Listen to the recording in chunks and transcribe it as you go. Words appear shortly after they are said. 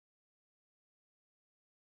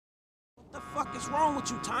fuck is wrong with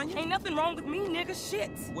you, Tanya? Ain't nothing wrong with me, nigga.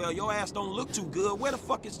 Shit. Well, your ass don't look too good. Where the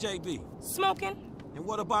fuck is JB? Smoking. And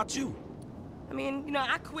what about you? I mean, you know,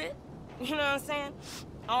 I quit. You know what I'm saying?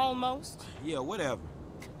 Almost. Yeah, whatever.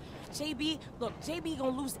 JB, look, JB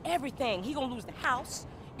gonna lose everything. He gonna lose the house,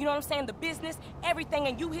 you know what I'm saying, the business, everything,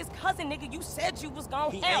 and you his cousin, nigga, you said you was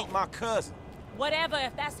gonna help. He ain't my cousin. Whatever,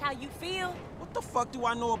 if that's how you feel. What the fuck do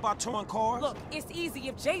I know about towing cars? Look, it's easy.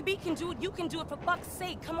 If JB can do it, you can do it, for fuck's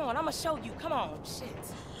sake. Come on, I'ma show you. Come on, shit.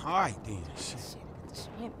 All right, then. Shit.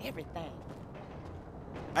 Show him everything.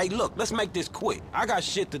 Hey, look, let's make this quick. I got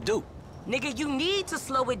shit to do. Nigga, you need to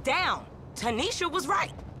slow it down. Tanisha was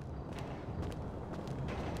right.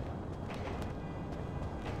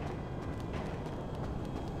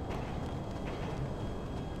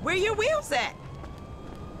 Where your wheels at?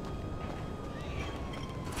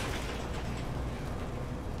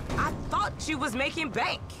 I thought you was making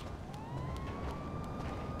bank.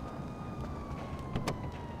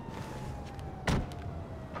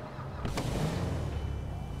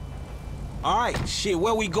 All right, shit,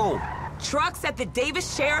 where we going? Trucks at the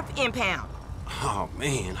Davis Sheriff Impound. Oh,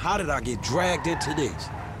 man, how did I get dragged into this?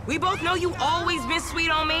 We both know you always been sweet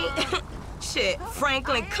on me. Shit,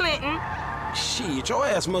 Franklin Clinton. Shit, your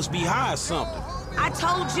ass must be high or something. I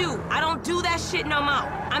told you, I don't do that shit no more.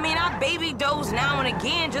 I mean, I baby dose now and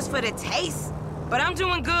again just for the taste. But I'm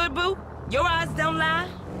doing good, boo. Your eyes don't lie.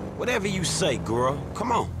 Whatever you say, girl.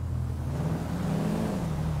 Come on.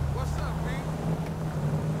 What's up, man?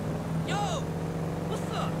 Yo,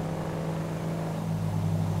 what's up?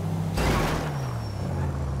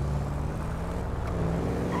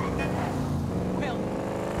 Well,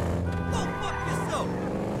 go fuck yourself.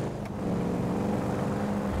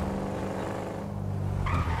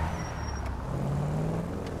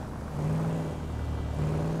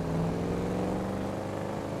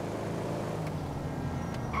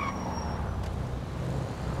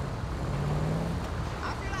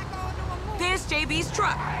 There's JB's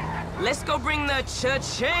truck. Let's go bring the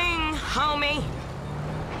cha-ching, homie.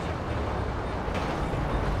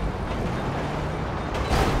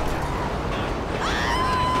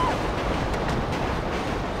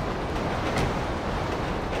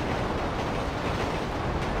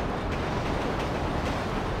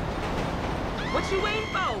 What you waiting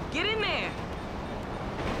for? Get in there.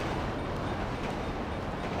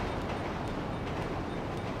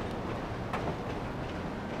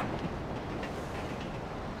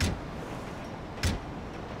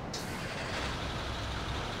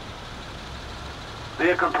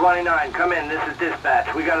 Vehicle 29, come in. This is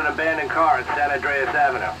dispatch. We got an abandoned car at San Andreas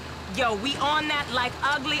Avenue. Yo, we on that like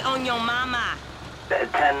ugly on your mama.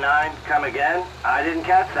 10-9, come again? I didn't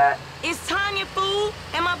catch that. It's Tanya, fool,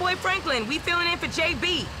 and my boy Franklin. We filling in for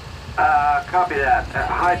JB. Copy that.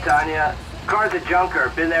 Hi, Tanya. Car's a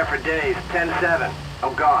junker. Been there for days. 10-7.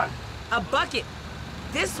 I'm gone. A bucket.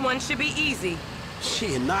 This one should be easy.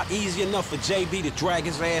 Shit, not easy enough for JB to drag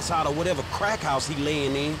his ass out of whatever crack house he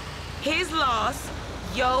laying in. His loss,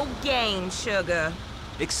 your gain, sugar.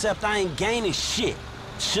 Except I ain't gaining shit,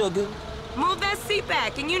 sugar. Move that seat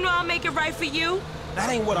back, and you know I'll make it right for you. That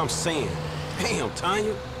ain't what I'm saying. Damn,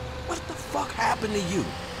 Tanya. What the fuck happened to you?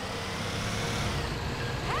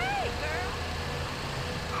 Hey, girl.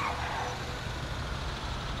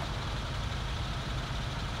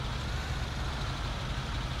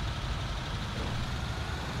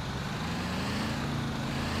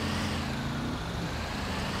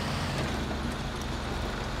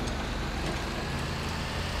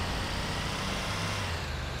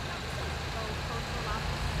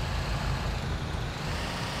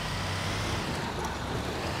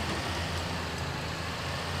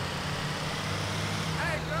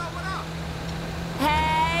 Hey, girl, what up?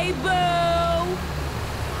 Hey, boo.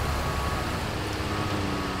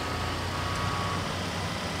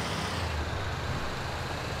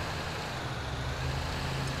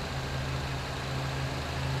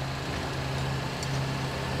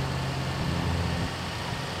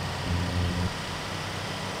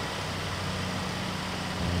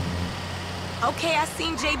 Okay, I've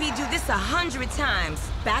seen JB do this 100 times.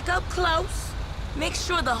 Back up close. Make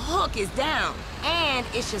sure the hook is down. And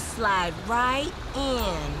it should slide right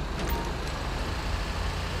in.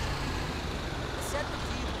 Said them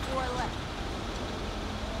to you before I left.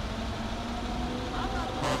 I'm not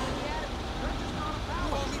looking at it. They're just on a You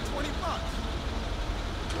power. owe me $20.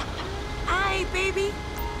 Aight, baby.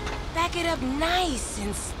 Back it up nice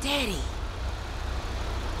and steady.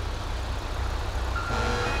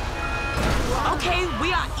 Okay,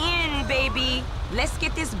 we are in, baby. Let's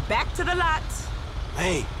get this back to the lot.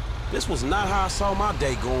 Hey, this was not how I saw my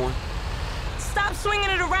day going. Stop swinging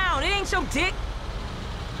it around. It ain't your dick.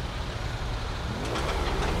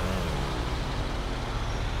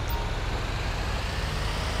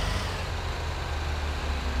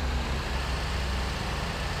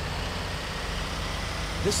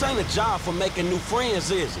 This ain't a job for making new friends,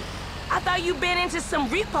 is it? I thought you'd been into some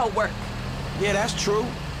repo work. Yeah, that's true.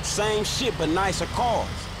 Same shit, but nicer cars.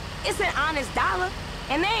 It's an honest dollar,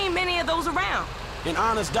 and there ain't many of those around. An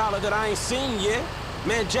honest dollar that I ain't seen yet.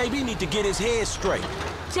 Man, JB need to get his head straight.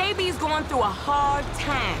 JB's going through a hard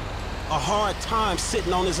time. A hard time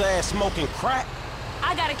sitting on his ass smoking crack.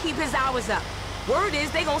 I gotta keep his hours up. Word is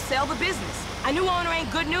they gonna sell the business. A new owner ain't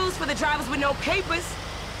good news for the drivers with no papers.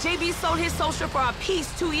 JB sold his social for a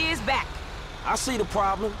piece 2 years back. I see the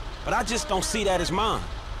problem, but I just don't see that as mine.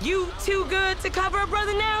 You too good to cover a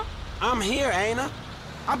brother now? I'm here, ain't I?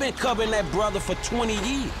 I've been covering that brother for 20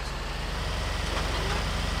 years.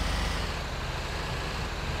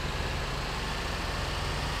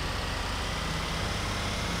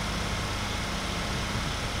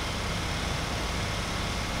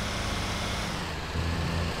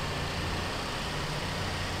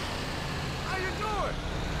 How you doing?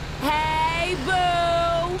 Hey,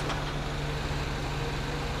 boo!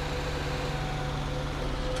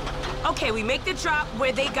 Okay, we make the drop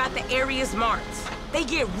where they got the areas marked. They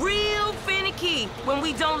get real finicky when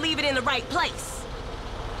we don't leave it in the right place.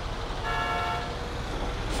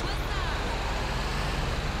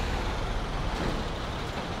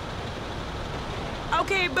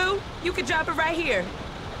 Okay, boo, you can drop it right here.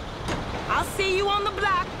 I'll see you on the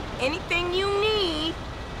block. Anything you need,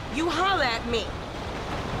 you holler at me.